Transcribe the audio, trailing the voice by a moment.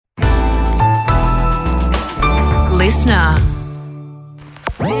listener.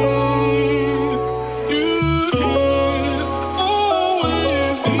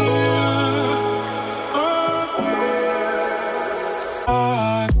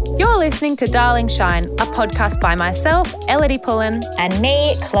 You're listening to Darling Shine, a podcast by myself, Elodie Pullen, and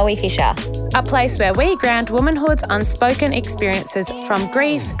me, Chloe Fisher. A place where we ground womanhood's unspoken experiences from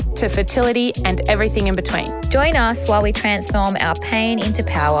grief to fertility and everything in between. Join us while we transform our pain into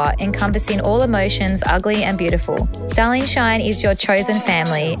power, encompassing all emotions, ugly and beautiful. Darling Shine is your chosen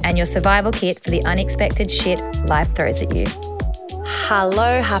family and your survival kit for the unexpected shit life throws at you.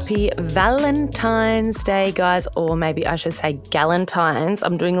 Hello, happy Valentine's Day, guys, or maybe I should say Galentines.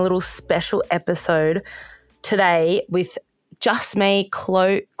 I'm doing a little special episode today with just me.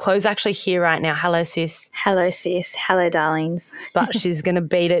 Chloe's actually here right now. Hello, sis. Hello, sis. Hello, darlings. But she's going to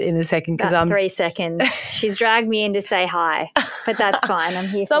beat it in a second because I'm 3 seconds. She's dragged me in to say hi, but that's fine. I'm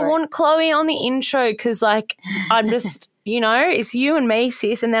here so for I want Chloe on the intro because, like, I'm just, it's you and me,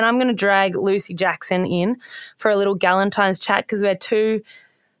 sis, and then I'm going to drag Lucy Jackson in for a little Galentine's chat because we're two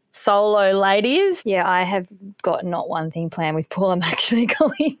solo ladies. Yeah, I have got not one thing planned with Paul. I'm actually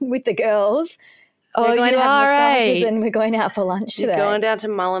going with the girls. We're going to have massages and we're going out for lunch today. You're going down to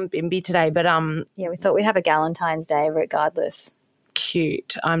Mullumbimby today, but yeah, we thought we'd have a Galentine's Day regardless.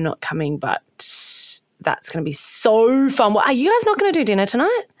 Cute. I'm not coming, but that's going to be so fun. Are you guys not going to do dinner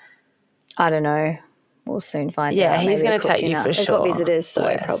tonight? I don't know. We'll soon find out. Yeah, he's going to take you for sure. They've got visitors,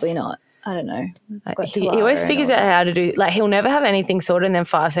 so probably not. I don't know. He always figures out how to do, like, he'll never have anything sorted and then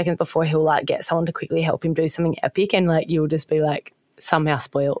 5 seconds before he'll, like, get someone to quickly help him do something epic and, like, you'll just be, like, somehow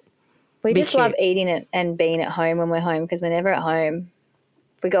spoiled. We just love eating it and being at home when we're home because we're never at home.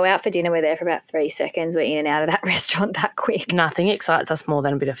 If we go out for dinner, we're there for about 3 seconds. We're in and out of that restaurant that quick. Nothing excites us more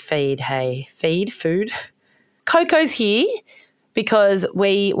than a bit of food. Coco's here because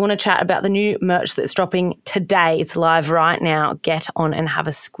we want to chat about the new merch that's dropping today. It's live right now. Get on and have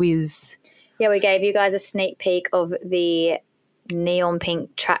a squiz. Yeah, we gave you guys a sneak peek of the neon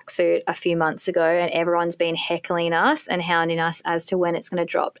pink tracksuit a few months ago and everyone's been heckling us and hounding us as to when it's going to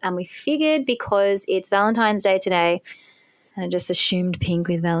drop. And we figured because it's Valentine's Day today and I just assumed pink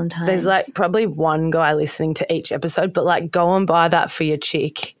with Valentine's. There's like probably one guy listening to each episode, but like go and buy that for your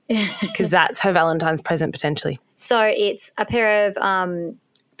chick because that's her Valentine's present potentially. So it's a pair of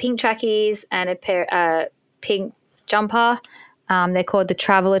pink trackies and a pair pink jumper. They're called the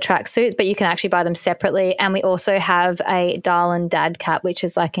Traveller tracksuits, but you can actually buy them separately. And we also have a Darlin' Dad cap, which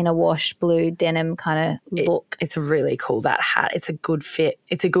is like in a wash blue denim kind of look. It's really cool, that hat. It's a good fit.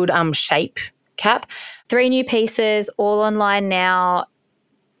 It's a good shape cap. 3 new pieces, all online now.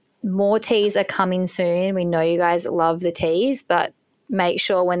 More tees are coming soon. We know you guys love the tees, but make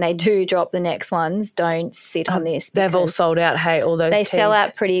sure when they do drop the next ones, don't sit on this. They've all sold out, hey, all those They tees. sell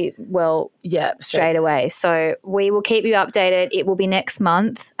out pretty well straight away. So we will keep you updated. It will be next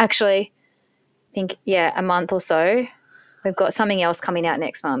month. Actually, I think, a month or so. We've got something else coming out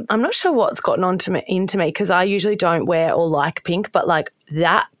next month. I'm not sure what's gotten into me because I usually don't wear or like pink, but like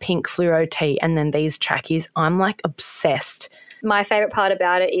that pink fluoro tee and then these trackies, I'm like obsessed. My favourite part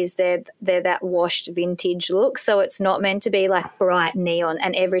about it is they're that washed vintage look, so it's not meant to be like bright neon.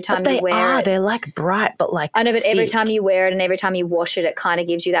 And every time you wear it, they're like bright, but like I know, but sick. every time you wear it and every time you wash it, it kind of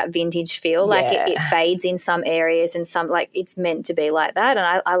gives you that vintage feel. Like it fades in some areas and some like it's meant to be like that.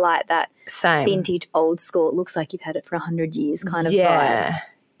 And I like that vintage old school. It looks like you've had it for 100 years kind of vibe.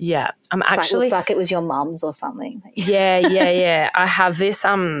 Yeah, Looks like it was your mum's or something. Yeah. I have this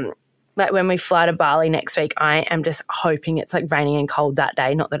like when we fly to Bali next week, I am just hoping it's like raining and cold that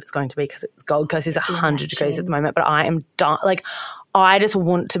day. Not that it's going to be because Gold Coast is 100 degrees at the moment, but I am done. Like I just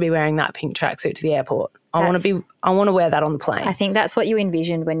want to be wearing that pink tracksuit to the airport. I want to wear that on the plane. I think that's what you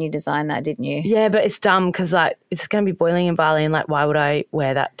envisioned when you designed that, didn't you? Yeah, but it's dumb because like it's going to be boiling in Bali and like why would I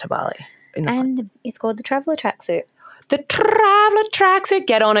wear that to Bali? It's called the Traveller tracksuit. The Traveller tracksuit.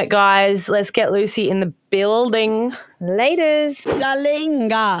 Get on it, guys. Let's get Lucy in the building. Laters.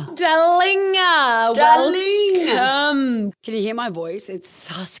 Dalinga. Welcome. Can you hear my voice? It's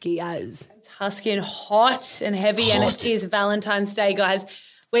husky as. It's husky and hot and heavy and it is Valentine's Day, guys.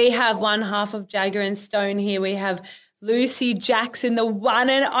 We have one half of Jagger and Stone here. We have Lucy Jackson, the one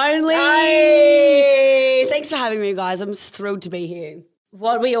and only. Hey, thanks for having me, guys. I'm thrilled to be here.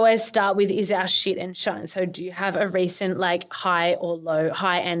 What we always start with is our shit and shine. So do you have a recent like high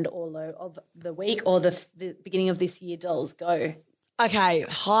end or low of the week or the beginning of this year, dolls? Go. Okay,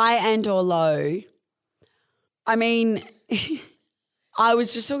 high and or low. I mean, I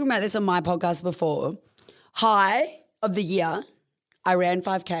was just talking about this on my podcast before. High of the year, I ran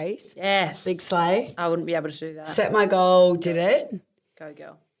 5Ks. Yes. Big slay. I wouldn't be able to do that. Set my goal, did it. Go,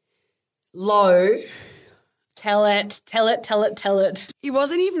 girl. Low, Tell it. He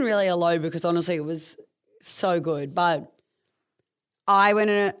wasn't even really a low because honestly it was so good. But I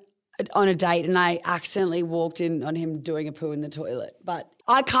went on a date and I accidentally walked in on him doing a poo in the toilet. But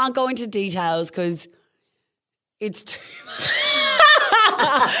I can't go into details because it's too much.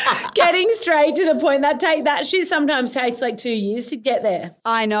 Getting straight to the point. That shit sometimes takes like 2 years to get there.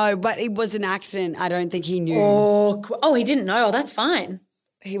 I know, but it was an accident. I don't think he knew. Oh, he didn't know. Oh, that's fine.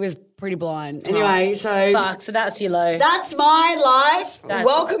 He was pretty blind. Anyway, so that's your low. That's my life.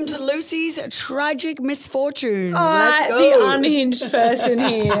 Welcome to Lucy's tragic misfortunes. Let's go. The unhinged person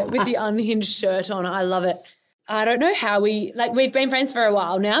here with the unhinged shirt on. I love it. I don't know how we've been friends for a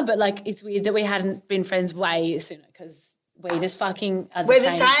while now, but like it's weird that we hadn't been friends way sooner because we just fucking are the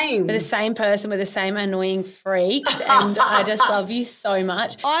same. We're the same person. We're the same annoying freaks and I just love you so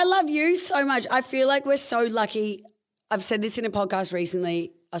much. I love you so much. I feel like we're so lucky. I've said this in a podcast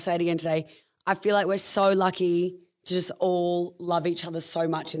recently. I'll say it again today. I feel like we're so lucky to just all love each other so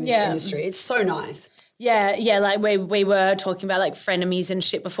much in this industry. It's so nice. Yeah, like we were talking about like frenemies and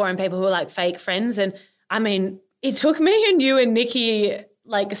shit before and people who were like fake friends. And I mean, it took me and you and Nikki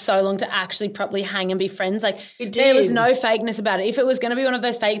like so long to actually properly hang and be friends. Like there was no fakeness about it. If it was going to be one of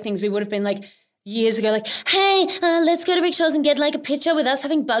those fake things, we would have been like years ago, like, hey, let's go to Rickshaws and get like a picture with us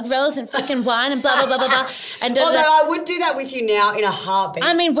having bug rolls and fucking wine and blah, blah, blah, blah, blah. And although I would do that with you now in a heartbeat.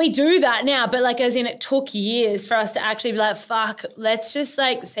 I mean, we do that now, but like as in it took years for us to actually be like, fuck, let's just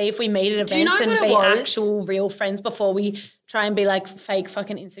like see if we meet at events and be actual real friends before we try and be like fake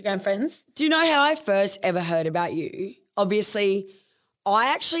fucking Instagram friends. Do you know how I first ever heard about you? Obviously,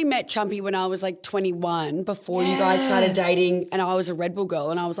 I actually met Chumpy when I was like 21 before you guys started dating and I was a Red Bull girl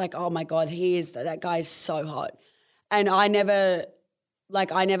and I was like, oh my God, that guy is so hot. And I never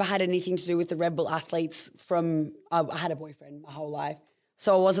had anything to do with the Red Bull athletes I had a boyfriend my whole life.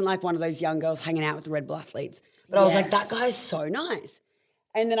 So I wasn't like one of those young girls hanging out with the Red Bull athletes. But I was like, that guy's so nice.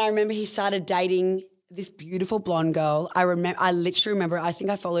 And then I remember he started dating this beautiful blonde girl. I literally remember, I think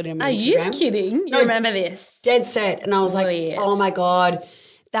I followed him on Instagram. Are you kidding? You remember this? Dead set. And I was oh my God,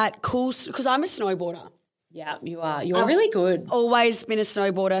 that cool, because I'm a snowboarder. Yeah, you are. You're really good. Always been a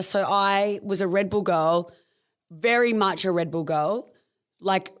snowboarder. So I was a Red Bull girl, very much a Red Bull girl,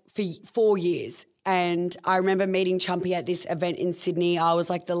 like for 4 years. And I remember meeting Chumpy at this event in Sydney. I was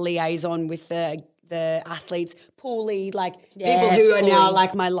like the liaison with the athletes, Paulie, like people who are now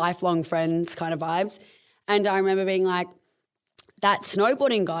like my lifelong friends kind of vibes. And I remember being like, that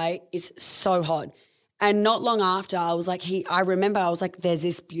snowboarding guy is so hot. And not long after, I was like, there's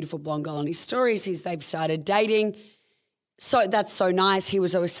this beautiful blonde girl on his stories. They've started dating. So that's so nice. He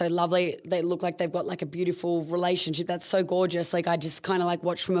was always so lovely. They look like they've got like a beautiful relationship. That's so gorgeous. Like I just kind of like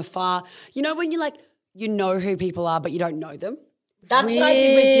watch from afar. You know when you like, you know who people are, but you don't know them? That's what I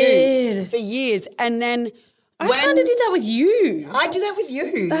did with you for years. And then I kind of did that with you. I did that with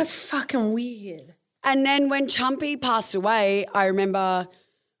you. That's fucking weird. And then when Chumpy passed away, I remember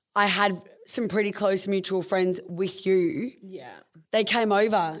I had some pretty close mutual friends with you. Yeah. They came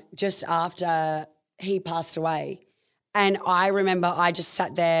over just after he passed away. And I remember I just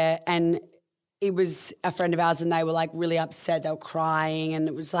sat there and it was a friend of ours and they were like really upset. They were crying and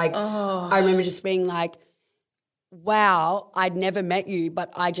it was like, I remember just being like, wow, I'd never met you,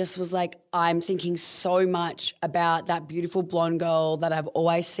 but I just was like, I'm thinking so much about that beautiful blonde girl that I've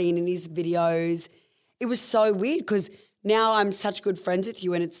always seen in his videos. It was so weird because now I'm such good friends with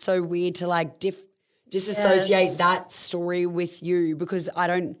you and it's so weird to like disassociate that story with you because I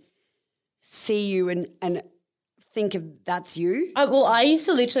don't see you and think of that's you. I used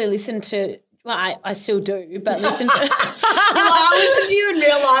to literally listen to, well, I still do, but listen to. I listen to you in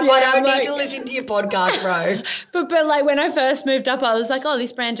real life. I don't need to listen to your podcast, bro. But like when I first moved up, I was like, oh,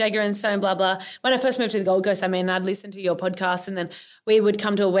 this brand Jagger and Stone, blah, blah. When I first moved to the Gold Coast, I'd listen to your podcast and then we would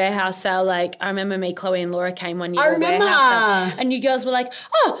come to a warehouse sale. Like I remember me, Chloe and Laura came one year to a warehouse sale and you girls were like,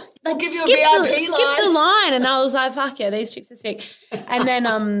 oh, like we'll give you a VIP skip the line. And I was like, fuck yeah, these chicks are sick. And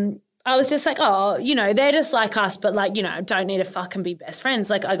then I was just like, oh, you know, they're just like us, but like, you know, don't need to fucking be best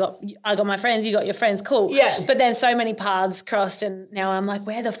friends. Like I got my friends, you got your friends, cool. Yeah. But then so many paths crossed and now I'm like,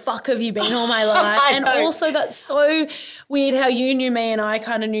 where the fuck have you been all my life? And also that's so weird how you knew me and I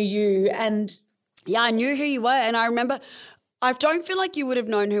kind of knew you. And yeah, I knew who you were. And I remember, I don't feel like you would have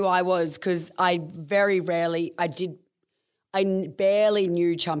known who I was because I barely knew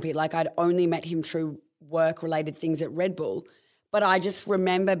Chumpy. Like I'd only met him through work-related things at Red Bull. But I just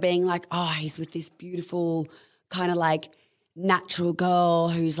remember being like, oh, he's with this beautiful kind of like natural girl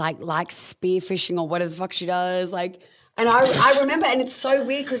who's like spearfishing or whatever the fuck she does. Like, and I remember, and it's so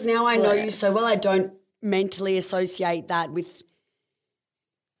weird because now I know you so well, I don't mentally associate that with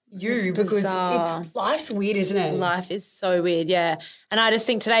you because life's weird, isn't it? Life is so weird, yeah. And I just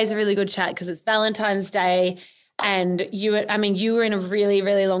think today's a really good chat because it's Valentine's Day and you were in a really,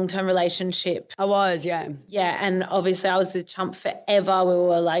 really long-term relationship. I was, yeah. Yeah, and obviously I was with Chump forever. We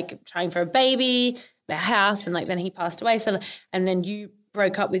were like trying for a baby, a house, and like then he passed away. So, and then you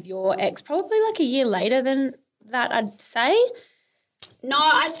broke up with your ex probably like a year later than that, I'd say. No,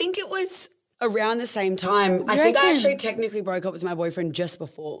 I think it was around the same time. I think I actually technically broke up with my boyfriend just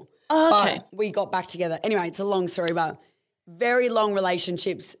before. Oh, okay. But we got back together. Anyway, it's a long story, but very long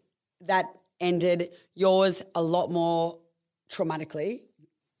relationships that ended. Yours a lot more traumatically.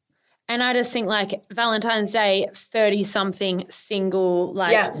 And I just think like Valentine's Day, 30-something, single,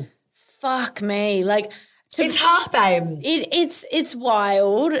 like fuck me. Like it's hard, babe. It's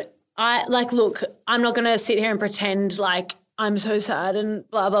wild. Look, I'm not gonna sit here and pretend like I'm so sad and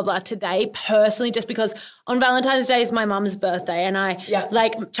blah, blah, blah today personally just because on Valentine's Day is my mum's birthday and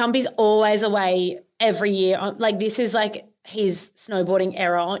like Chumpy's always away every year. Like this is like his snowboarding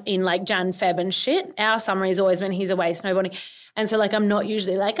era in like Jan, Feb and shit. Our summer is always when he's away snowboarding. And so like I'm not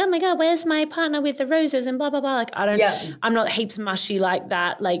usually like, oh my God, where's my partner with the roses and blah, blah, blah. Like I'm not heaps mushy like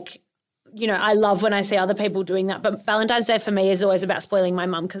that. Like, you know, I love when I see other people doing that. But Valentine's Day for me is always about spoiling my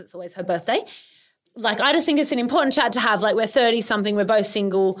mum because it's always her birthday. Like, I just think it's an important chat to have. Like, we're 30-something, we're both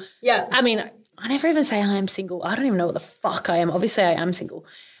single. Yeah. I mean, I never even say I am single. I don't even know what the fuck I am. Obviously, I am single.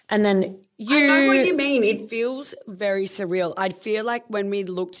 And then you... I know what you mean. It feels very surreal. I feel like when we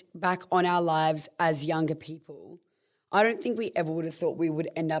looked back on our lives as younger people, I don't think we ever would have thought we would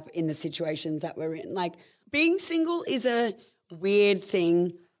end up in the situations that we're in. Like, being single is a weird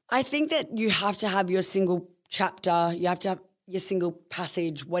thing. I think that you have to have your single chapter. You have to have your single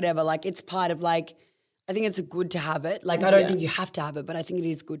passage, whatever. Like, it's part of like, I think it's good to have it. Like, I don't think you have to have it, but I think it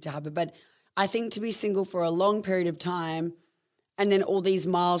is good to have it. But I think to be single for a long period of time and then all these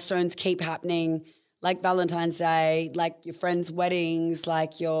milestones keep happening, like Valentine's Day, like your friends' weddings,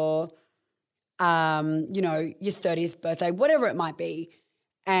 like your, your 30th birthday, whatever it might be,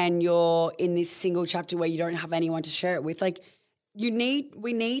 and you're in this single chapter where you don't have anyone to share it with. Like, we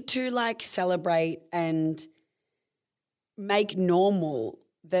need to like celebrate and make normal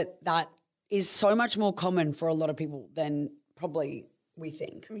that is so much more common for a lot of people than probably we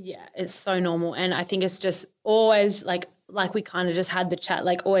think. Yeah, it's so normal. And I think it's just always like we kind of just had the chat,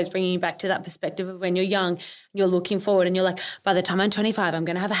 like always bringing you back to that perspective of when you're young, you're looking forward and you're like, by the time I'm 25, I'm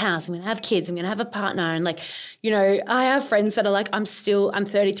going to have a house, I'm going to have kids, I'm going to have a partner. And like, you know, I have friends that are like, I'm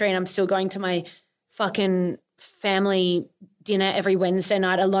 33 and I'm still going to my fucking family dinner every Wednesday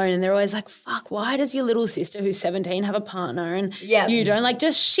night alone, and they're always like, fuck, why does your little sister who's 17 have a partner and you don't? Like,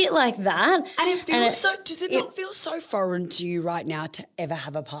 just shit like that. And it feels does it not feel so foreign to you right now to ever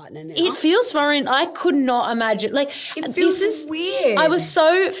have a partner now? It feels foreign. I could not imagine. Like, it feels weird. I was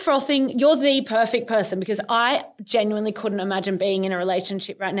so frothing. You're the perfect person because I genuinely couldn't imagine being in a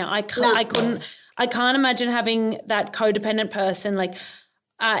relationship right now. I can't imagine having that codependent person. Like,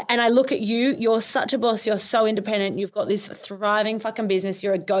 and I look at you, you're such a boss, you're so independent, you've got this thriving fucking business,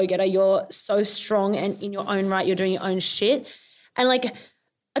 you're a go-getter, you're so strong and in your own right, you're doing your own shit. And like,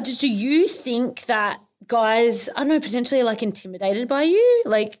 do you think that guys, I don't know, potentially are like intimidated by you?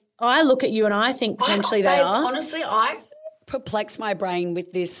 Like, I look at you and I think potentially they are. Honestly, I perplex my brain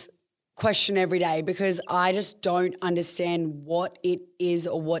with this question every day because I just don't understand what it is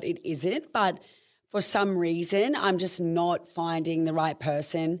or what it isn't, but for some reason, I'm just not finding the right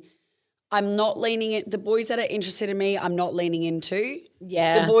person. I'm not leaning in. The boys that are interested in me, I'm not leaning into.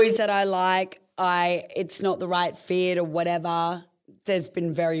 Yeah. The boys that I like, it's not the right fit or whatever. There's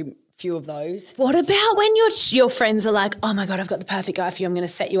been very few of those. What about when your friends are like, oh my God, I've got the perfect guy for you, I'm going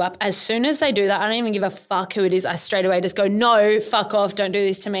to set you up. As soon as they do that, I don't even give a fuck who it is. I straight away just go, no, fuck off, don't do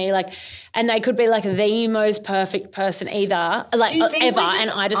this to me. Like, and they could be like the most perfect person either, like ever,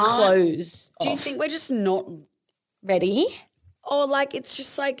 and I just close. Do you think we're just not ready? Or like it's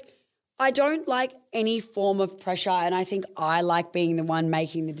just like I don't like any form of pressure and I think I like being the one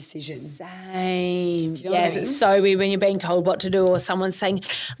making the decision. Same. Do you know what I mean? It's so weird when you're being told what to do or someone's saying,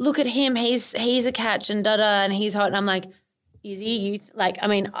 look at him, he's a catch and da-da and he's hot. And I'm like, is he? I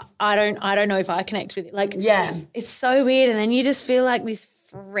don't know if I connect with it. Like, it's so weird. And then you just feel like this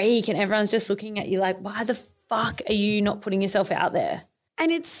freak and everyone's just looking at you like, why the fuck are you not putting yourself out there?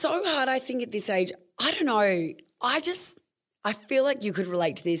 And it's so hard, I think, at this age. I don't know. I feel like you could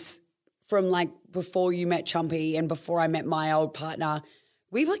relate to this from like before you met Chumpy and before I met my old partner.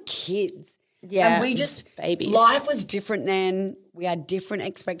 We were kids. Yeah. And we just, babies. Life was different then. We had different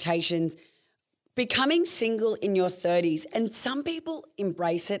expectations. Becoming single in your 30s, and some people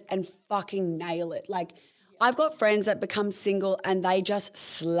embrace it and fucking nail it. Like, I've got friends that become single and they just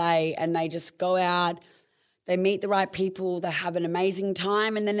slay and they just go out, they meet the right people, they have an amazing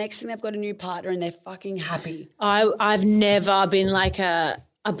time, and the next thing they've got a new partner and they're fucking happy. I've never been like a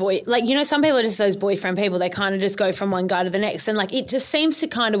boy, like, you know, some people are just those boyfriend people. They kind of just go from one guy to the next, and like it just seems to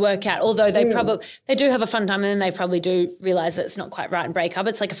kind of work out. Although they do have a fun time, and then they probably do realize that it's not quite right and break up.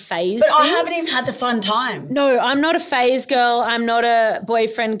 It's like a phase. But thing. I haven't even had the fun time. No, I'm not a phase girl. I'm not a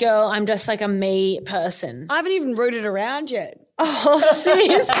boyfriend girl. I'm just like a me person. I haven't even rooted around yet. Oh,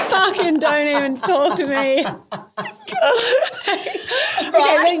 sis, fucking don't even talk to me.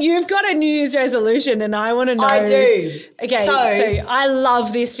 Okay, then you've got a New Year's resolution and I want to know. I do. Okay, so I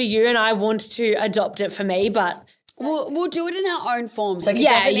love this for you and I want to adopt it for me, but we'll do it in our own forms. Like it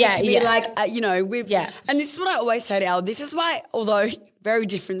doesn't need to be like, you know, and this is what I always say to Elle. This is why, although very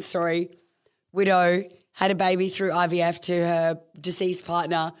different story, widow, had a baby through IVF to her deceased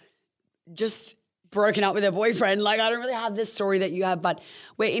partner, just broken up with her boyfriend. Like, I don't really have this story that you have, but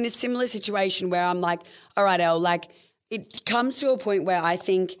we're in a similar situation where I'm like, all right, Elle, like it comes to a point where I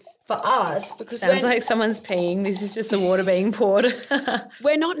think for us, because sounds like someone's peeing. This is just the water being poured.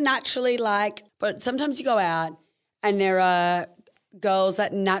 We're not naturally like, but sometimes you go out and there are girls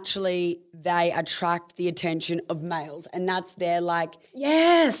that naturally they attract the attention of males, and that's their like.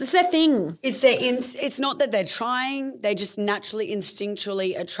 Yes, it's their thing. It's their it's not that they're trying. They just naturally,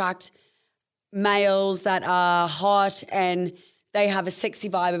 instinctually attract males that are hot and they have a sexy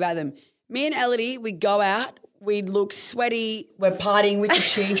vibe about them. Me and Elodie, we go out, we look sweaty, we're partying with the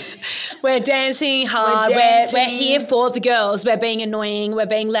chicks. We're dancing hard, we're here for the girls, we're being annoying, we're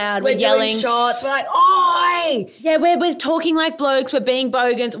being loud, we're yelling. Doing shots, we're like, oi! Yeah, we're talking like blokes, we're being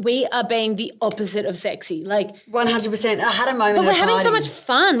bogans, we are being the opposite of sexy. Like 100%. I had a moment but we're at a having party. so much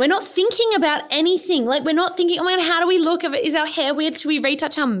fun. We're not thinking about anything. Like we're not thinking, oh my God, how do we look? Is our hair weird? Should we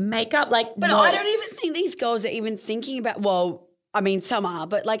retouch our makeup? Like, but no. I don't even think these girls are even thinking about, well, I mean, some are,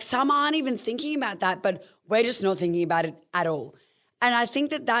 but like some aren't even thinking about that, but we're just not thinking about it at all. And I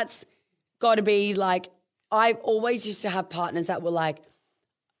think that that's got to be like, I always used to have partners that were like,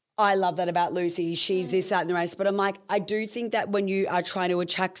 I love that about Lucy. She's this, that, and the rest. But I'm like, I do think that when you are trying to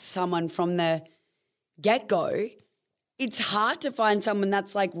attract someone from the get-go, it's hard to find someone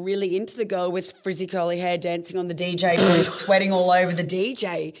that's like really into the girl with frizzy curly hair dancing on the DJ booth, sweating all over the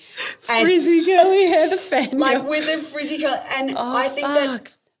DJ. And frizzy curly hair, the fan. like with the frizzy curly. And I think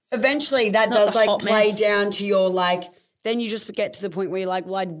that eventually that does like play down to your like, then you just get to the point where you're like,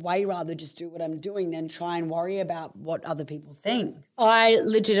 well, I'd way rather just do what I'm doing than try and worry about what other people think. I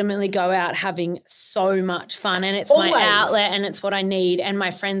legitimately go out having so much fun and it's my outlet and it's what I need. And my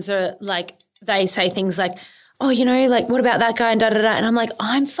friends are like, they say things like, oh, you know, like what about that guy and da-da-da. And I'm like,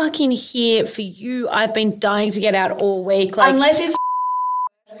 I'm fucking here for you. I've been dying to get out all week. Like, unless it's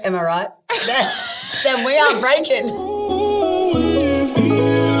am I right? then we are breaking.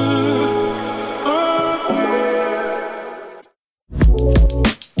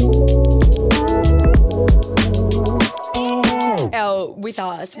 With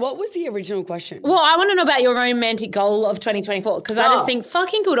us, what was the original question? Well, I want to know about your romantic goal of 2024 because I just think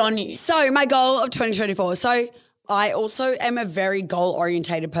fucking good on you. So my goal of 2024. So I also am a very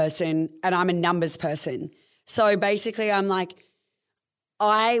goal-orientated person and I'm a numbers person. So basically I'm like,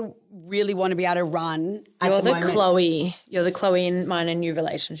 I really want to be able to run at the moment. Chloe. You're the Chloe in mine and new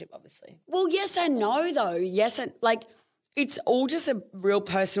relationship, obviously. Well, yes and no though. Yes and like it's all just a real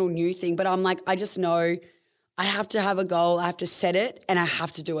personal new thing, but I'm like, I just know I have to have a goal, I have to set it and I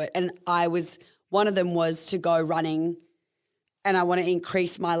have to do it. And one of them was to go running and I want to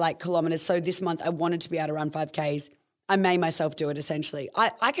increase my like kilometers. So this month I wanted to be able to run 5Ks. I made myself do it essentially.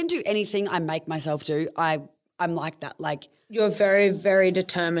 I can do anything I make myself do. I'm like that. Like you're very, very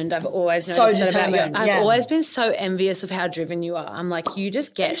determined. I've always noticed that about you. I've always been so envious of how driven you are. I'm like, you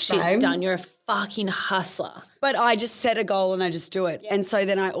just get shit done. You're a fucking hustler. But I just set a goal and I just do it. Yeah. And so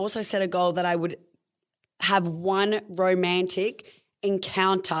then I also set a goal that I would have one romantic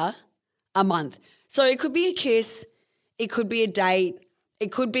encounter a month. So it could be a kiss, it could be a date,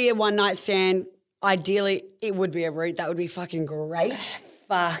 it could be a one night stand. Ideally, it would be a root. That would be fucking great.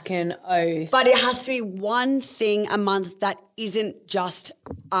 Fucking oath. But it has to be one thing a month that isn't just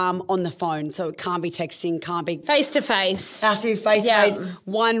on the phone. So it can't be texting, can't be face to face. It has to be face to face.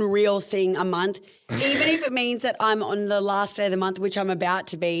 One real thing a month. Even if it means that I'm on the last day of the month, which I'm about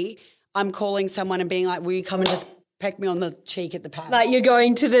to be, I'm calling someone and being like, will you come and just peck me on the cheek at the pub? Like you're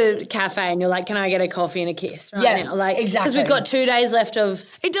going to the cafe and you're like, can I get a coffee and a kiss now? Like, exactly. Because we've got 2 days left of.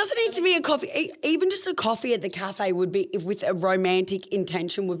 It doesn't need to be a coffee. Even just a coffee at the cafe would be, with a romantic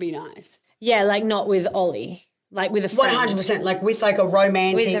intention would be nice. Yeah, like not with Ollie. Like with a friend. 100%, like with like a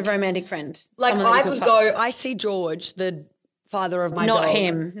romantic. With a romantic friend. Like Someone that I you could fuck. go, I see George, the father of my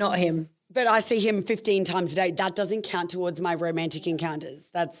dog. Not him. But I see him 15 times a day. That doesn't count towards my romantic encounters.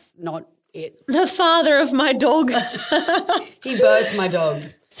 That's not it. The father of my dog. He birthed my dog.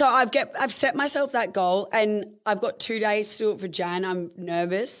 So I've set myself that goal and I've got 2 days to do it for Jan. I'm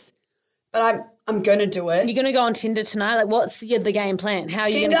nervous, but I'm going to do it. You're going to go on Tinder tonight? Like what's the game plan? How are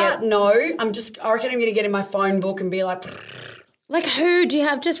you going to get... No. I reckon I'm going to get in my phone book and be like... Like who? Do you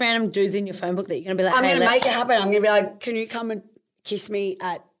have just random dudes in your phone book that you're going to be like... I'm going to make it happen. I'm going to be like, can you come and kiss me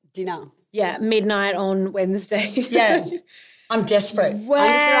at dinner? Yeah, midnight on Wednesday. Yeah. I'm desperate.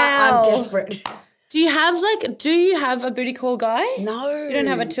 Wow. I'm desperate. Do you have a booty call guy? No. You don't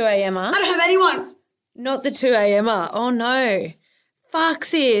have a 2 a.m.er? I don't have anyone. Not the 2 a.m.er. Oh, no. Fuck,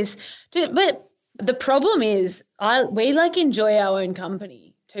 sis. But the problem is we, like, enjoy our own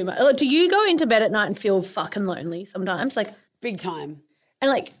company too much. Like, do you go into bed at night and feel fucking lonely sometimes? Like, big time.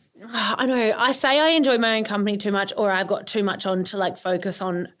 And, like, I know, I say I enjoy my own company too much or I've got too much on to, like, focus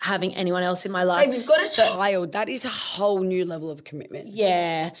on having anyone else in my life. Hey, we've got a child. That is a whole new level of commitment.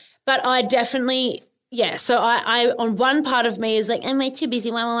 Yeah. But I definitely, so I on one part of me is like, am I too busy?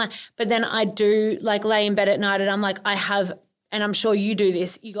 But then I do, like, lay in bed at night and I'm like, and I'm sure you do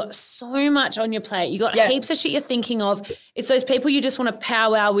this, you got so much on your plate. You got heaps of shit you're thinking of. It's those people you just want to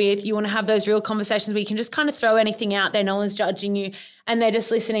powwow with. You want to have those real conversations where you can just kind of throw anything out there. No one's judging you and they're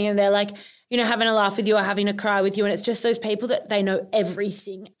just listening and they're like, you know, having a laugh with you or having a cry with you. And it's just those people that they know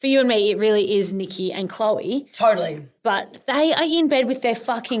everything. For you and me, it really is Nikki and Chloe. Totally. But they are in bed with their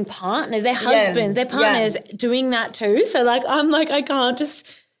fucking partners, their husbands, their partners doing that too. So, like, I'm like, I can't just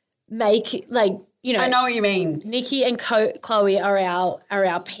make it, like, you know, I know what you mean. Nikki and Chloe are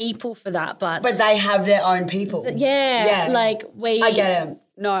our people for that, but they have their own people. Like I get it.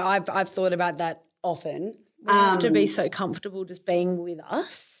 No, I've thought about that often. We have to be so comfortable just being with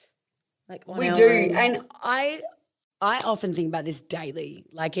us. Like we do, and I often think about this daily.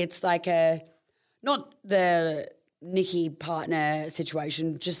 Like it's like not the Nikki partner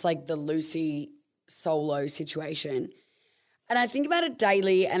situation, just like the Lucy solo situation, and I think about it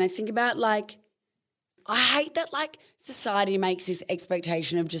daily, and I think about like. I hate that, like, society makes this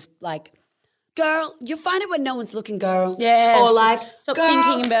expectation of just, like, girl, you'll find it when no one's looking, girl. Yes. Or, like, stop girl,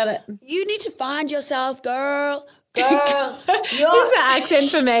 thinking about it. You need to find yourself, girl. This is the accent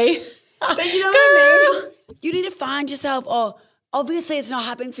for me. But you know what I mean? You need to find yourself, or obviously it's not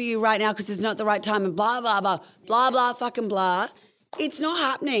happening for you right now because it's not the right time and blah, blah, blah, blah, blah, fucking blah. It's not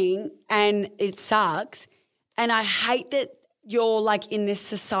happening and it sucks. And I hate that you're like in this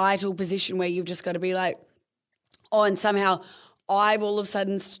societal position where you've just got to be like, oh, and somehow I've all of a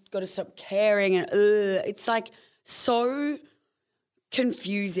sudden got to stop caring and it's like so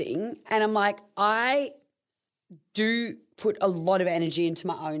confusing. And I'm like, I do put a lot of energy into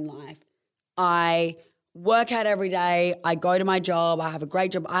my own life. I work out every day. I go to my job. I have a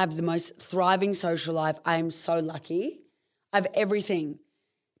great job. I have the most thriving social life. I am so lucky. I have everything.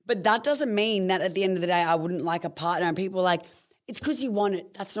 But that doesn't mean that at the end of the day I wouldn't like a partner. And people are like, it's because you want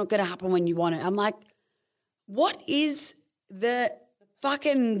it. That's not going to happen when you want it. I'm like, what is the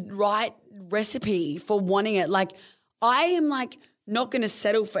fucking right recipe for wanting it? Like, I am like not going to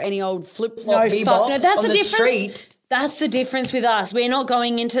settle for any old flip-flop bebop that's on the street. That's the difference with us. We're not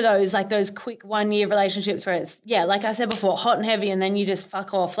going into those like those quick 1 year relationships where it's, like I said before, hot and heavy and then you just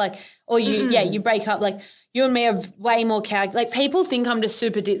fuck off. Like, or you break up. Like, you and me are way more like people think I'm just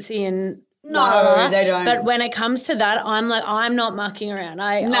super ditzy and no, they don't. But when it comes to that, I'm like, I'm not mucking around.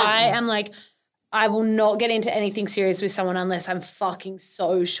 I am like, I will not get into anything serious with someone unless I'm fucking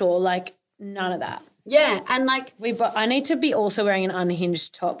so sure. Like, none of that. Yeah, and like I need to be also wearing an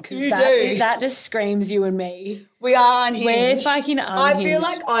unhinged top because that just screams you and me. We are unhinged. We're fucking unhinged. I feel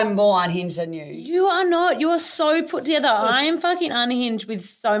like I'm more unhinged than you. You are not. You are so put together. I am fucking unhinged with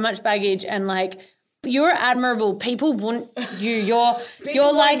so much baggage and like you're admirable. People want you.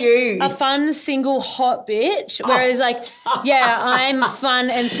 You're like a fun, single, hot bitch. Whereas like, I'm fun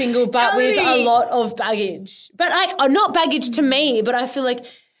and single, but with a lot of baggage. But like, not baggage to me, but I feel like,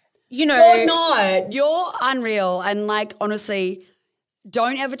 you know. You're not. You're unreal. And like, honestly,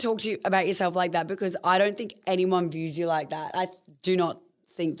 don't ever talk about yourself like that because I don't think anyone views you like that. I do not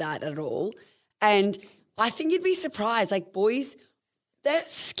think that at all. And I think you'd be surprised. Like boys, they're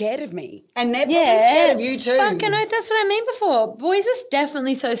scared of me and they're probably scared of you too. Fucking oath, that's what I mean before. Boys are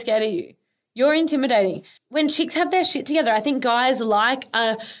definitely so scared of you. You're intimidating. When chicks have their shit together, I think guys like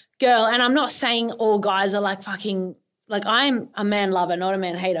a girl, and I'm not saying all guys are like fucking, like I'm a man lover, not a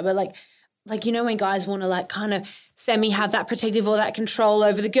man hater, but like you know when guys want to like kind of semi have that protective or that control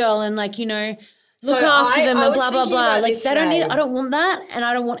over the girl and like, you know, look So after them I and was blah, blah, thinking blah. about Like this they don't need, today. I don't want that. And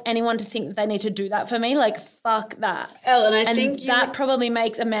I don't want anyone to think that they need to do that for me. Like, fuck that. Ellen, I think that probably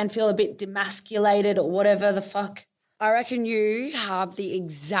makes a man feel a bit demasculated or whatever the fuck. I reckon you have the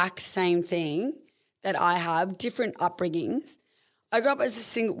exact same thing that I have, different upbringings. I grew up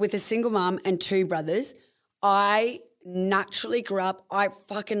as with a single mum and 2 brothers. I naturally grew up, I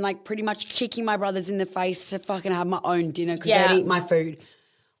fucking like pretty much kicking my brothers in the face to fucking have my own dinner because they'd eat my food.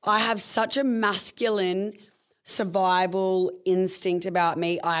 I have such a masculine survival instinct about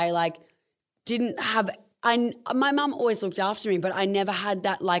me. I like didn't have, my mum always looked after me, but I never had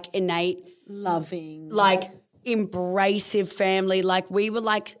that like innate, Loving. like embracive family. Like we were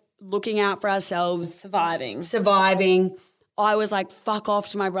like looking out for ourselves. Surviving. I was like, fuck off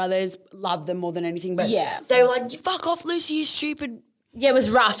to my brothers, love them more than anything. But they were like, fuck off, Lucy, you stupid. Yeah, it was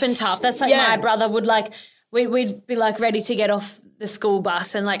rough and tough. That's like my brother would like, we'd be like ready to get off the school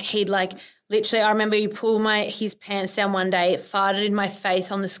bus and like he'd like literally, I remember he pulled his pants down one day, farted in my face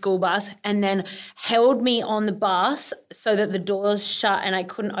on the school bus and then held me on the bus so that the doors shut and I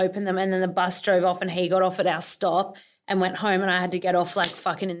couldn't open them, and then the bus drove off and he got off at our stop and went home, and I had to get off like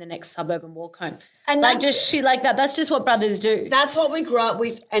fucking in the next suburb and walk home. And like just shit like that. That's just what brothers do. That's what we grew up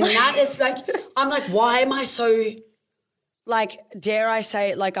with. And that is like, I'm like, why am I so, like, dare I say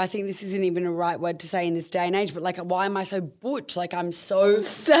it, like, I think this isn't even a right word to say in this day and age, but like, why am I so butch? Like, I'm so,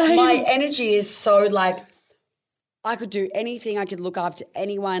 my energy is so like, I could do anything. I could look after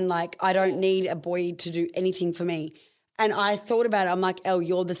anyone. Like, I don't need a boy to do anything for me. And I thought about it. I'm like, Elle,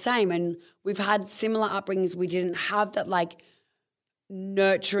 you're the same. And we've had similar upbringings. We didn't have that like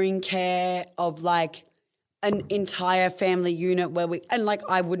nurturing care of like an entire family unit where and like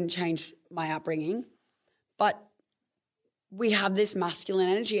I wouldn't change my upbringing, but we have this masculine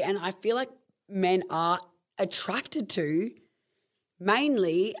energy, and I feel like men are attracted to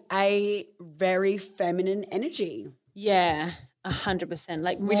mainly a very feminine energy. Yeah, 100%.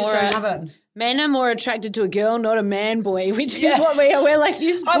 Like we just don't have it. Men are more attracted to a girl, not a man boy, which is what we are. We're like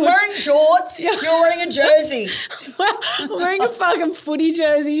this. I'm wearing jorts. You're wearing a jersey. I'm wearing a fucking footy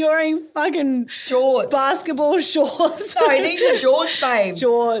jersey. You're wearing fucking jorts, basketball shorts. Sorry, these are jorts, babe.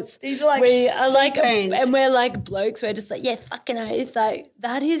 Jorts. These are like we are like, pants. and we're like blokes. We're just like, yeah, fucking hell. It's like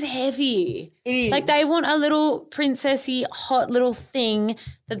that is heavy. It is. Like they want a little princessy, hot little thing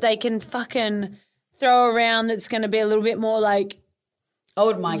that they can fucking throw around. That's going to be a little bit more like. I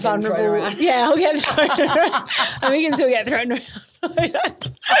wouldn't mind getting thrown around. Yeah, I'll get thrown around. And we can still get thrown around.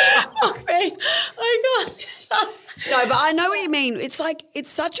 Fuck me. Oh, God. No, but I know what you mean. It's like it's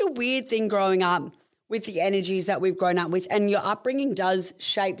such a weird thing growing up with the energies that we've grown up with, and your upbringing does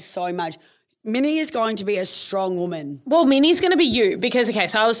shape so much. Minnie is going to be a strong woman. Well, Minnie's going to be you because, okay,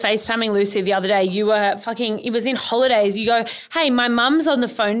 so I was FaceTiming Lucy the other day. You were it was in holidays. You go, hey, my mum's on the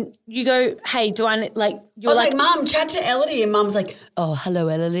phone. You go, hey, do I, like, you're I was like, Mum, chat to Elodie. And Mum's like, oh, hello,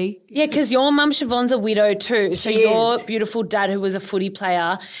 Elodie. Yeah, because your mum Siobhan's a widow too. So your beautiful dad who was a footy player.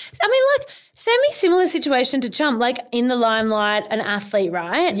 I mean, like, semi-similar situation to Chump, like in the limelight, an athlete,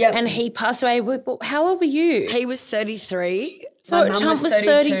 right? Yeah. And he passed away. How old were you? He was 33. So Chump was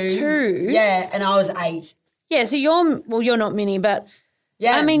 32. Yeah, and I was 8. Yeah, so you're not Minnie, but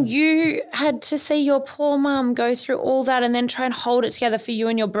yeah. I mean, you had to see your poor mum go through all that and then try and hold it together for you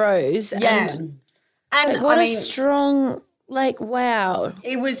and your bros. Yeah. And like, what a strong, like, wow.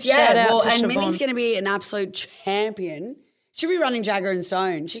 It was, Shout out well, to and Siobhan. Minnie's going to be an absolute champion. She'll be running Jagger and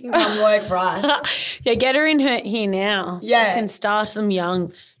Stone. She can come work for us. Yeah, get her in here now. Yeah. Can start them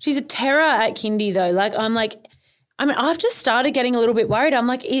young. She's a terror at kindy though. Like, I've just started getting a little bit worried. I'm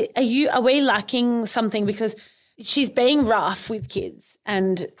like, are we lacking something? Because she's being rough with kids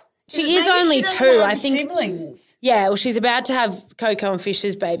and she is only 2, I think. Siblings. Yeah, well, she's about to have Coco and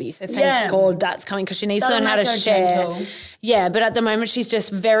Fisher's baby, so thank God that's coming because she needs to learn how to share. Gentle. Yeah, but at the moment she's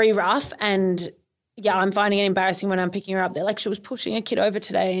just very rough and, yeah, I'm finding it embarrassing when I'm picking her up. They're like, she was pushing a kid over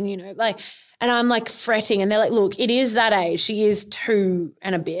today and, you know, like, and I'm like fretting and they're like, look, it is that age. She is 2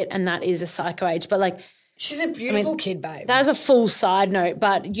 and a bit and that is a psycho age, but like. She's a beautiful kid, babe. That's a full side note,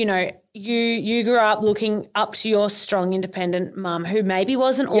 but, you know, you grew up looking up to your strong, independent mum who maybe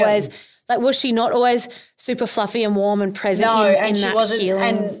wasn't always like, was she not always super fluffy and warm and present in she that wasn't, healing,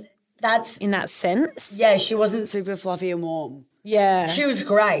 and that's in that sense? Yeah, she wasn't super fluffy and warm. Yeah. She was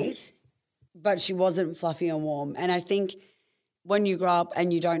great, but she wasn't fluffy and warm. And I think when you grow up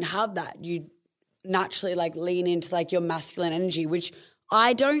and you don't have that, you naturally like lean into like your masculine energy, which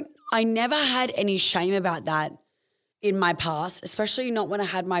I never had any shame about that in my past, especially not when I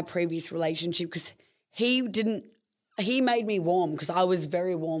had my previous relationship, because he made me warm because I was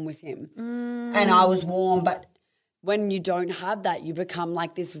very warm with him and I was warm. But when you don't have that, you become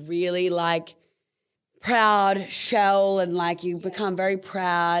like this really like proud shell and like you become very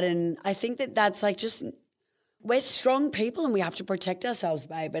proud. And I think that that's like just we're strong people and we have to protect ourselves,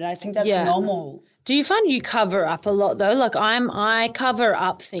 babe. And I think that's normal. Do you find you cover up a lot though? Like I cover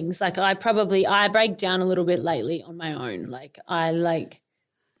up things. Like I break down a little bit lately on my own. Like I don't.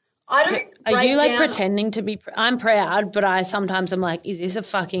 Are you like pretending to be? I'm proud, but I'm like, is this a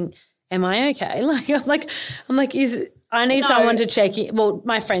fucking? Am I okay? Like I'm like, I need someone to check in. Well,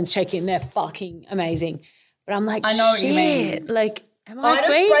 my friends check in. They're fucking amazing, but I'm like, I know what you mean. Like, am I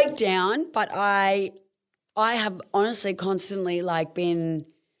sweet? I don't break down, but I have honestly constantly like been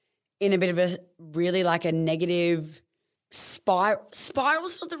in a bit of a really like a negative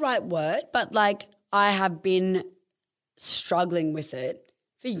spiral's not the right word, but like I have been struggling with it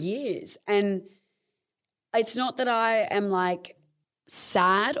for years. And it's not that I am like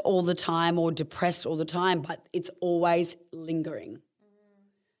sad all the time or depressed all the time, but it's always lingering,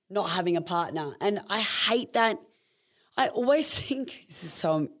 not having a partner. And I hate that. I always think, this is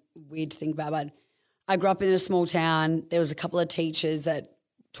so weird to think about, but I grew up in a small town. There was a couple of teachers that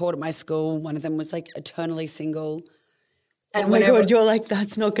taught at my school. One of them was like eternally single. And oh my God, you're like,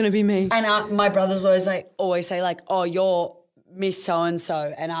 that's not going to be me. And my brothers always say like, oh, you're Miss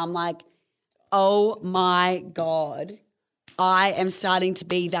So-and-so. And I'm like, oh my God, I am starting to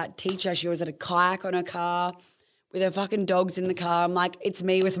be that teacher. She was at a kayak on her car with her fucking dogs in the car. I'm like, it's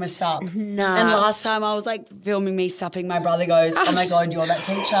me with my sup. Nah. And last time I was like filming me supping. My brother goes, oh my God, you're that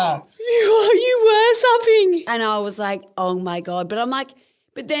teacher. You were supping. And I was like, oh my God. But I'm like,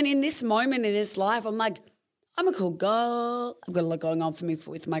 but then in this moment in this life, I'm like, I'm a cool girl. I've got a lot going on for me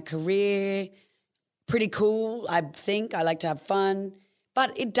with my career. Pretty cool, I think. I like to have fun.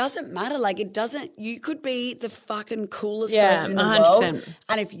 But it doesn't matter. Like you could be the fucking coolest person in the 100%. World.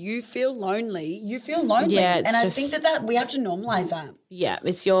 And if you feel lonely, you feel lonely. Yeah, and I think that we have to normalize that. Yeah,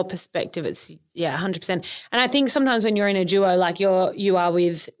 it's your perspective. It's 100%. And I think sometimes when you're in a duo like you are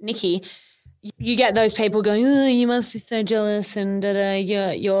with Nikki, you get those people going, oh, you must be so jealous and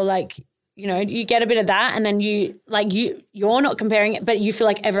you're like, you know, you get a bit of that and then you're not comparing it, but you feel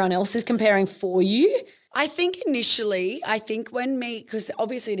like everyone else is comparing for you. I think initially, because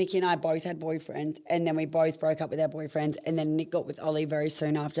obviously Nikki and I both had boyfriends and then we both broke up with our boyfriends and then Nick got with Ollie very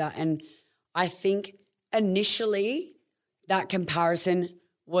soon after. And I think initially that comparison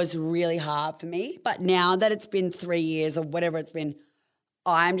was really hard for me. But now that it's been 3 years or whatever it's been,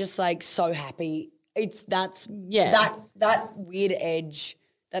 I'm just like so happy. That weird edge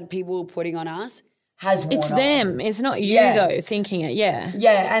that people were putting on us has worn off. It's them. It's not you though thinking it, Yeah,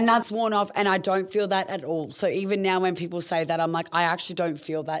 and that's worn off and I don't feel that at all. So even now when people say that, I'm like, I actually don't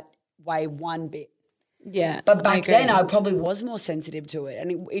feel that way one bit. Yeah. But back then I probably was more sensitive to it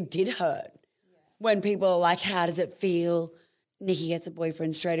and it did hurt. When people are like, how does it feel? Nikki gets a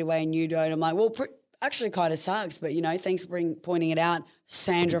boyfriend straight away and you don't. I'm like, well, actually kind of sucks, but, you know, thanks for pointing it out.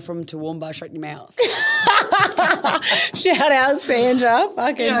 Sandra from Toowoomba, shut your mouth. Shout out Sandra.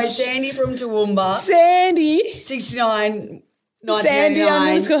 Fucking. You know, Sandy from Toowoomba. Sandy. 69. Sandy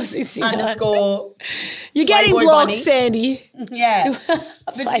 _69. You're getting blocked, bunny. Sandy. Yeah.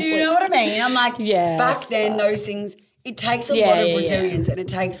 But do you know what I mean? I'm like, back then those things, it takes a lot of resilience and it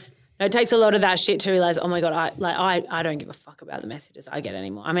takes a lot of that shit to realise, oh my God, I don't give a fuck about the messages I get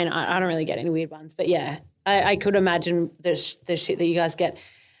anymore. I mean, I don't really get any weird ones, but I could imagine the shit that you guys get.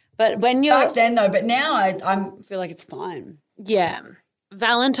 But when you're back then though, but now I feel like it's fine. Yeah.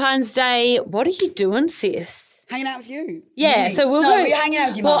 Valentine's Day, what are you doing, sis? Hanging out with you. Yeah, so we're hanging out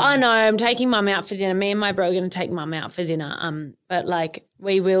with your mum. Well, I know, I'm taking mum out for dinner. Me and my bro are going to take mum out for dinner. But like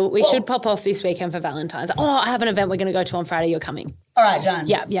we should pop off this weekend for Valentine's. Oh, I have an event we're going to go to on Friday. You're coming. All right, done.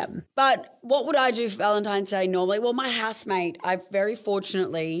 Yeah. But what would I do for Valentine's Day normally? Well, my housemate, I very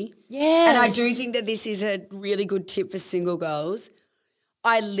fortunately, yes. And I do think that this is a really good tip for single girls.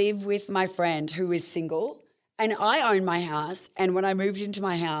 I live with my friend who is single and I own my house. And when I moved into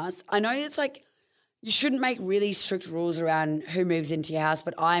my house, I know it's like you shouldn't make really strict rules around who moves into your house,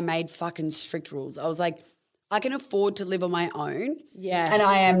 but I made fucking strict rules. I was like, I can afford to live on my own. Yes. And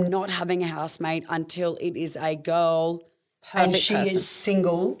I am not having a housemate until it is a girl and she is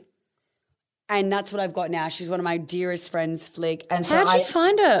single. And that's what I've got now. She's one of my dearest friends, Flick. And so how'd you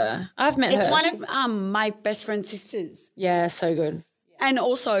find her? I've met her. It's one of my best friend's sisters. Yeah, so good. And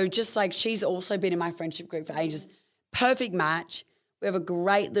also just like she's also been in my friendship group for ages. Perfect match. We have a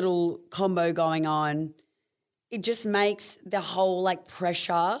great little combo going on. It just makes the whole like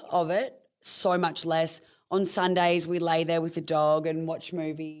pressure of it so much less. On Sundays we lay there with the dog and watch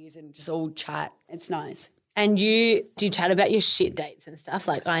movies and just all chat. It's nice. And do you chat about your shit dates and stuff?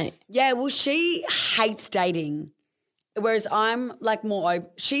 Yeah, well, she hates dating, whereas I'm like more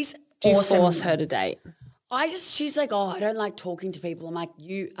she's Do you awesome. force her to date? She's like, oh, I don't like talking to people. I'm like,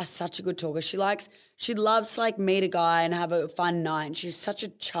 you are such a good talker. She loves to like meet a guy and have a fun night. And she's such a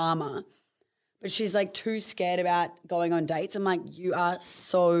charmer, but she's like too scared about going on dates. I'm like, you are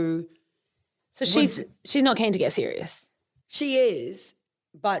so. So she's not keen to get serious. She is,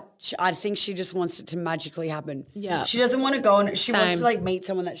 but I think she just wants it to magically happen. Yeah. She doesn't want to go on. She wants Same. to like meet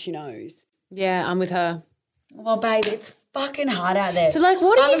someone that she knows. Yeah, I'm with her. Well, babe, it's fucking hard out there. So, like,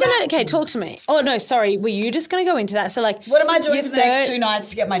 what are you going to – okay, talk to me. Oh, no, sorry. Were you just going to go into that? So, like – what am I doing for the next 2 nights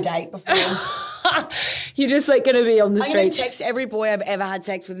to get my date before? You're just, like, going to be on the I'm going street. to text every boy I've ever had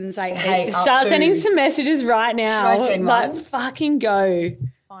sex with and say, hey, Start sending some messages right now. Should I send like, one? fucking go.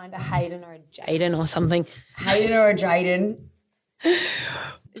 Find a Hayden or a Jaden or something. Hayden or a Jaden.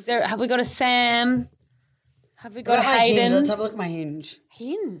 Have we got a Sam? Have we What got about my Hinge? Hayden? Let's have a look at my Hinge.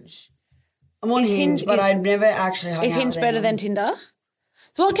 Hinge. I'm on Is Hinge, Hinge- but is- I've never actually hung Is out Hinge there. better than Tinder?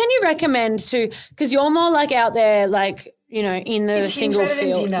 So what can you recommend to – because you're more like out there like, you know, in the Is Hinge single better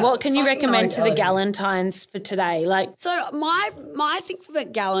than field. Tinder? What can you Fucking recommend to the no, tell me. Galentines for today? Like So my thing for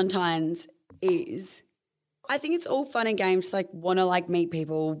Galentines is I think it's all fun and games to like want to like meet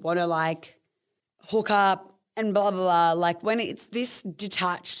people, want to like hook up and blah, blah, blah. Like when it's this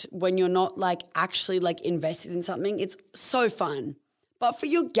detached, when you're not like actually like invested in something, it's so fun. But for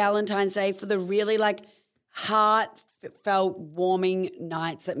your Galentine's Day, for the really like heartfelt, warming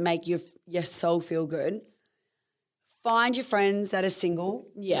nights that make your soul feel good, find your friends that are single.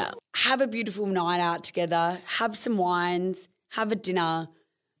 yeah. Have a beautiful night out together, have some wines, have a dinner,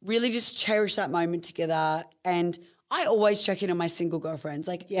 really just cherish that moment together. And I always check in on my single girlfriends,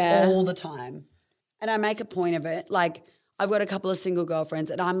 like Yeah. all the time. And I make a point of it. Like I've got a couple of single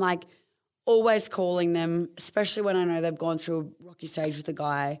girlfriends and I'm like always calling them, especially when I know they've gone through a rocky stage with a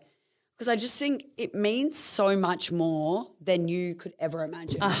guy, because I just think it means so much more than you could ever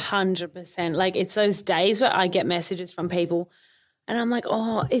imagine. 100%. Like it's those days where I get messages from people and I'm like,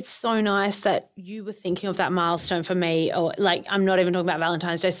 oh, it's so nice that you were thinking of that milestone for me. Or like, I'm not even talking about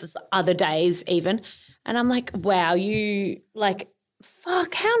Valentine's Day, so it's other days even. And I'm like, wow, you like,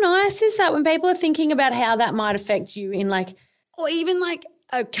 fuck, how nice is that when people are thinking about how that might affect you in like, Or even like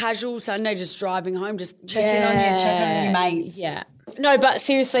a casual Sunday just driving home, just checking on your mates. yeah. No, but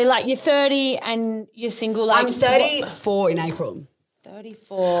seriously, like you're 30 and you're single. Like I'm 34 in April.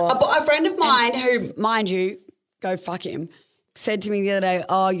 34. A friend of mine who, mind you, go fuck him, said to me the other day,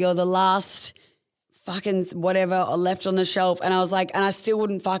 oh, you're the last fucking whatever left on the shelf. And I was like, and I still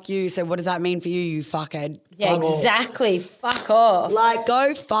wouldn't fuck you. So what does that mean for you, you fuckhead? Yeah, Fuck off. exactly. Fuck off. Like,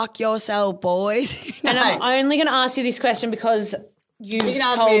 go fuck yourself, boys. And I'm only going to ask you this question because can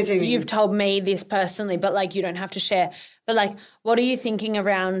ask me anything. you've told me this personally, but like you don't have to share. But like, what are you thinking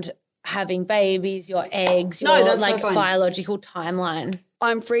around having babies, your eggs, your that's so like fun. biological timeline?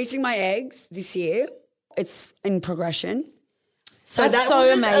 I'm freezing my eggs this year. It's in progression. So That's that so will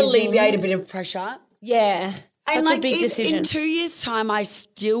just amazing. alleviate a bit of pressure. Yeah, And such a big if decision. in 2 years' time I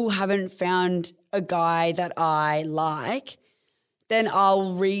still haven't found a guy that I like, then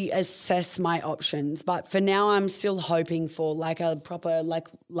I'll reassess my options. But for now, I'm still hoping for like a proper like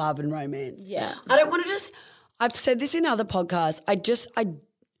love and romance. Yeah. I don't want to just. I've said this in other podcasts.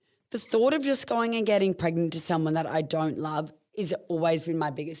 The thought of just going and getting pregnant to someone that I don't love is always been my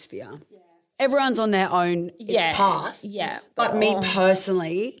biggest fear. Yeah. Everyone's on their own path. Yeah. But me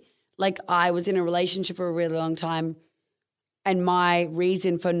personally, like I was in a relationship for a really long time and my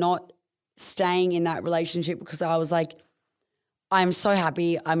reason for not staying in that relationship because I was like, I'm so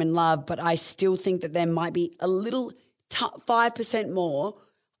happy, I'm in love, but I still think that there might be a little 5% more.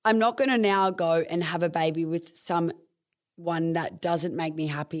 I'm not going to now go and have a baby with someone that doesn't make me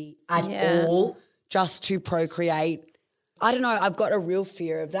happy at all just to procreate. I don't know. I've got a real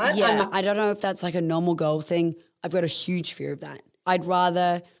fear of that. Yeah. I don't know if that's like a normal girl thing. I've got a huge fear of that. I'd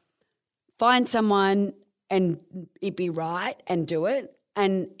rather find someone and it be right and do it.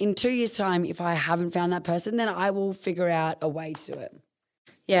 And in 2 years' time, if I haven't found that person, then I will figure out a way to do it.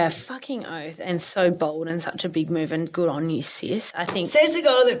 Yeah, fucking oath. And so bold and such a big move and good on you, sis. I think. Says the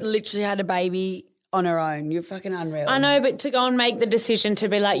girl that literally had a baby on her own. You're fucking unreal. I know, but to go and make the decision to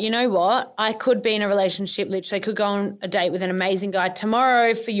be like, you know what, I could be in a relationship, literally could go on a date with an amazing guy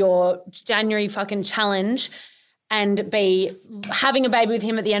tomorrow for your January fucking challenge and be having a baby with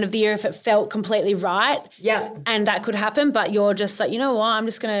him at the end of the year if it felt completely right. Yeah. And that could happen, but you're just like, you know what, I'm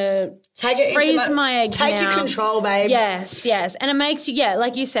just going Take to it freeze into my eggs Take now. your control, babes. Yes, yes. And it makes you,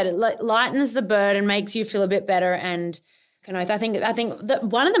 like you said, it lightens the burden, makes you feel a bit better. And I think that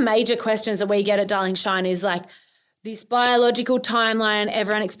one of the major questions that we get at Darling Shine is like, this biological timeline.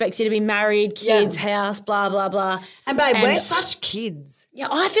 Everyone expects you to be married, kids, house, blah, blah, blah. And babe, we're such kids. Yeah,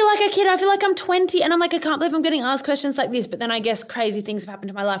 I feel like a kid. I feel like I'm 20 and I'm like, I can't believe I'm getting asked questions like this. But then I guess crazy things have happened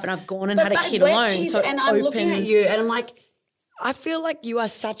to my life and I've gone and had a kid alone. Kids, so and I'm looking at you and I'm like, I feel like you are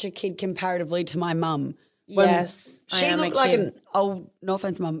such a kid comparatively to my mum. Yes, She looked like an old, no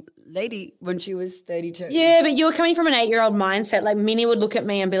offense, mum, lady when she was 32. Yeah, but you were coming from an 8-year-old mindset. Like Minnie would look at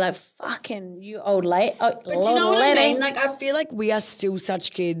me and be like, fucking you old lady. But do you know what I mean? Like I feel like we are still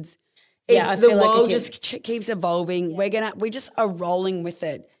such kids. Yeah, I the feel like a world kid. just keeps evolving. We just are rolling with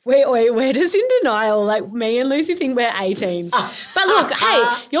it. We're just in denial. Like me and Lucy think we're 18. But look, hey,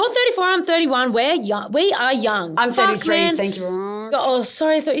 you're 34, I'm 31. We're young. We are young. I'm Fuck, 33. man. Thank you very much. Oh,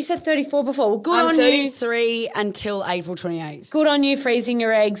 sorry. I thought you said 34 before. Well, good I'm on 33 until April 28th. Good on you freezing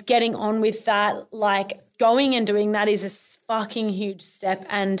your eggs, getting on with that. Like going and doing that is a fucking huge step.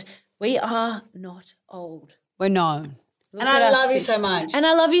 And we are not old. We're not. And I love you so much. And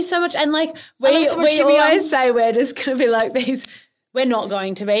I love you so much. And like we always say we're just going to be like these. We're not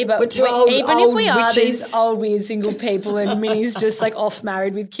going to be, but even if we are these old weird single people and Minnie's just like off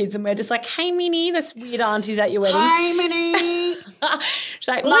married with kids and we're just like, hey Minnie, this weird auntie's at your wedding. Hey Minnie. She's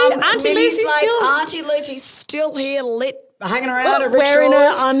like, Mum, Auntie Minnie's Lucy's like, still Auntie Lucy's still here lit, hanging around at wearing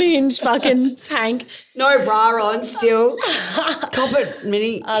rickshaws. her unhinged fucking tank. No bra on still. Cop it,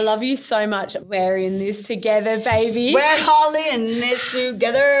 Minnie. I love you so much. We're in this together, baby. We're all in this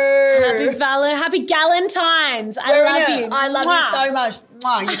together. Happy Galentines. I love you. I love you so much.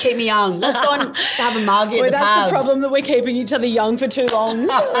 Mwah, you keep me young. Let's go and have a mug in the That's pub. the problem, that we're keeping each other young for too long.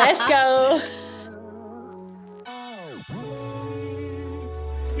 Let's go.